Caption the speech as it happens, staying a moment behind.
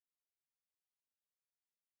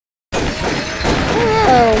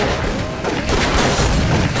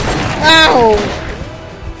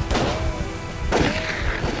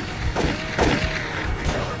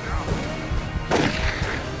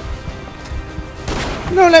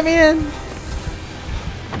No, let me in.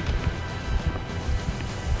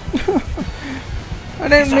 I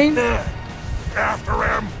didn't mean. After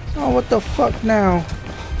him. Oh, what the fuck now?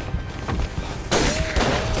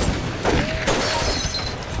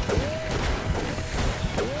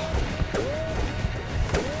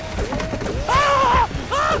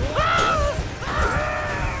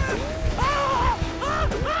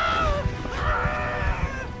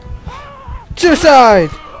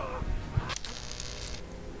 Suicide!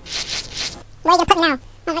 Where are you gonna put me now?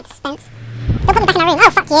 I like suspense. Don't put me back in my room.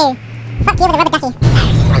 Oh, fuck you. Fuck you with a rubber ducky.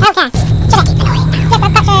 Okay. Shut up. Skip the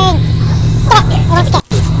cutscene. Skip it. We won't skip.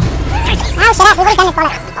 Oh, shut up. We've already done this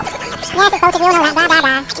bollocks. Yes, it's bullshit. We all know that. Blah, blah,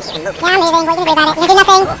 blah. Yeah, I'm leaving. What are you gonna do about it? You gonna do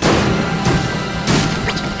nothing?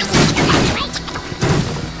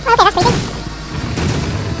 Oh, okay, that's creepy.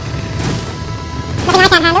 Nothing I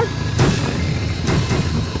can't handle.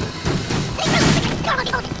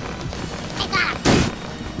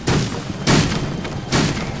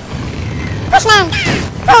 Push, man!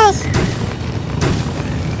 Push!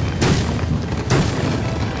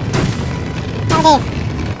 That'll do.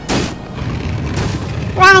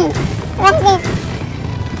 Run! Run, please!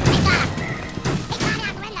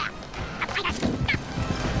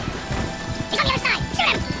 He's on the other side! Shoot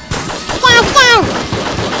him! Down! Down!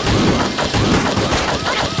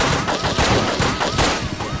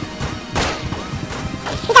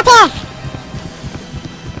 He's up here!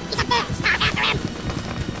 He's up there! Stop after him!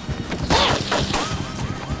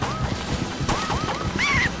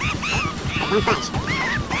 One flash.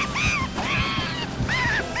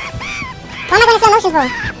 What am I going to slow motion for?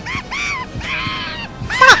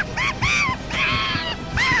 Stop it!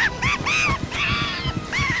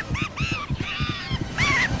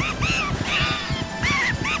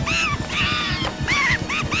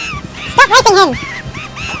 Stop raping him!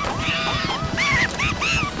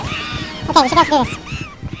 Okay, we should be able to do this.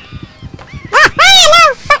 Ah! Ah! No!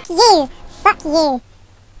 Fuck you! Fuck you!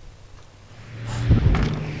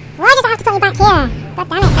 Why does it have to put me back here? God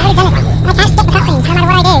damn it, I've already done it. And I can't skip the cutscenes no matter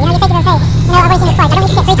what I do. You know, you take it and say, you know, I've already seen this twice. I don't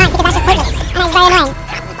need to skip 3 times because that's just pointless. And it's very annoying.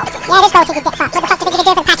 Yeah, it is bullshit, you dick fuck. What the fuck do you think you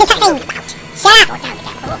can do for the past 2 cutscenes? Shut up!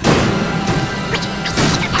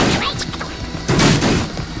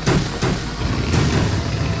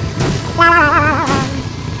 La la la la la la.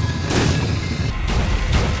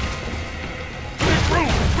 This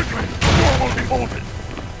room, quickly! Door will be bolted.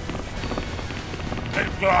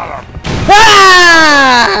 They've got him. Ah!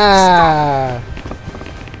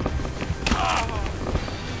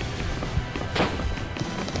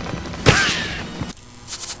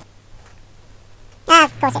 Of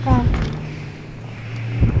course it will.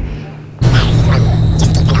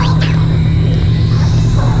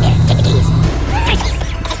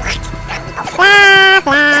 Blah,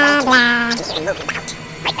 blah, blah.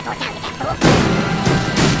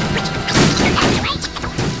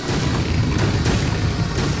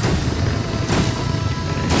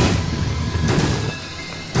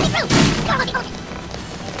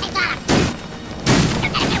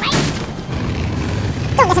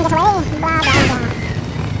 Don't listen this way. Blah, blah, blah.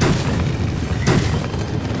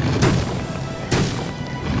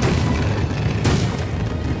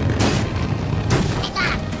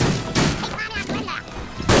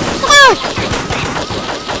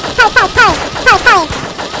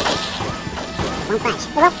 One flash.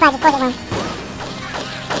 The wolf flash, of course it will.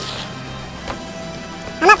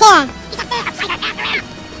 I'm up here. He's up there. Upside down after him.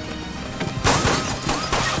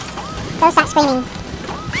 Don't start screaming.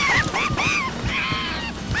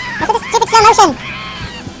 Look at this stupid slow motion.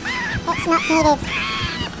 It's not needed.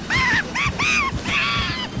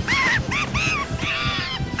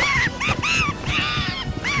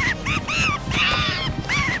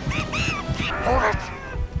 Hold it.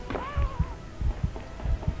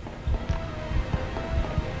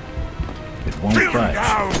 It won't Shoot him budge.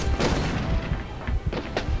 down.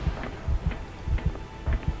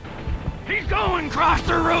 He's going across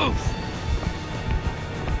the roof.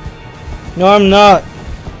 No, I'm not.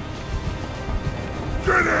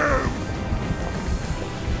 Get him.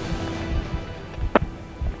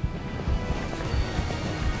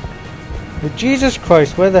 But Jesus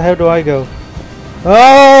Christ, where the hell do I go?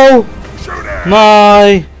 Oh Shoot him.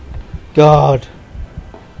 my God.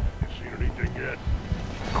 You seen anything yet?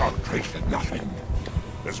 I've traced nothing.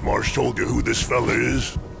 There's more told you who this fella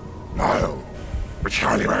is. No. But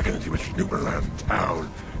Charlie reckons he was snooping around town,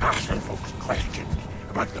 asking folks questions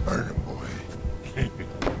about the Burnham boy.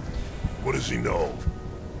 What does he know?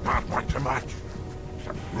 Not much of much.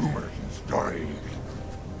 Some rumors and stories.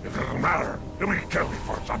 It doesn't matter. He'll be killed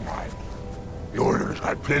before sunrise. The Order's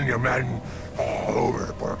got plenty of men all over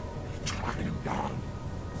the book tracking him down.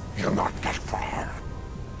 He'll not get far.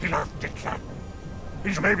 He left it, sir.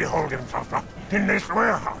 He's maybe holding himself up in this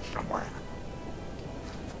warehouse somewhere.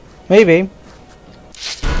 Maybe.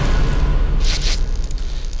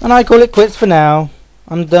 And I call it quits for now.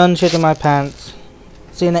 I'm done shitting my pants.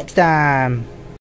 See you next time.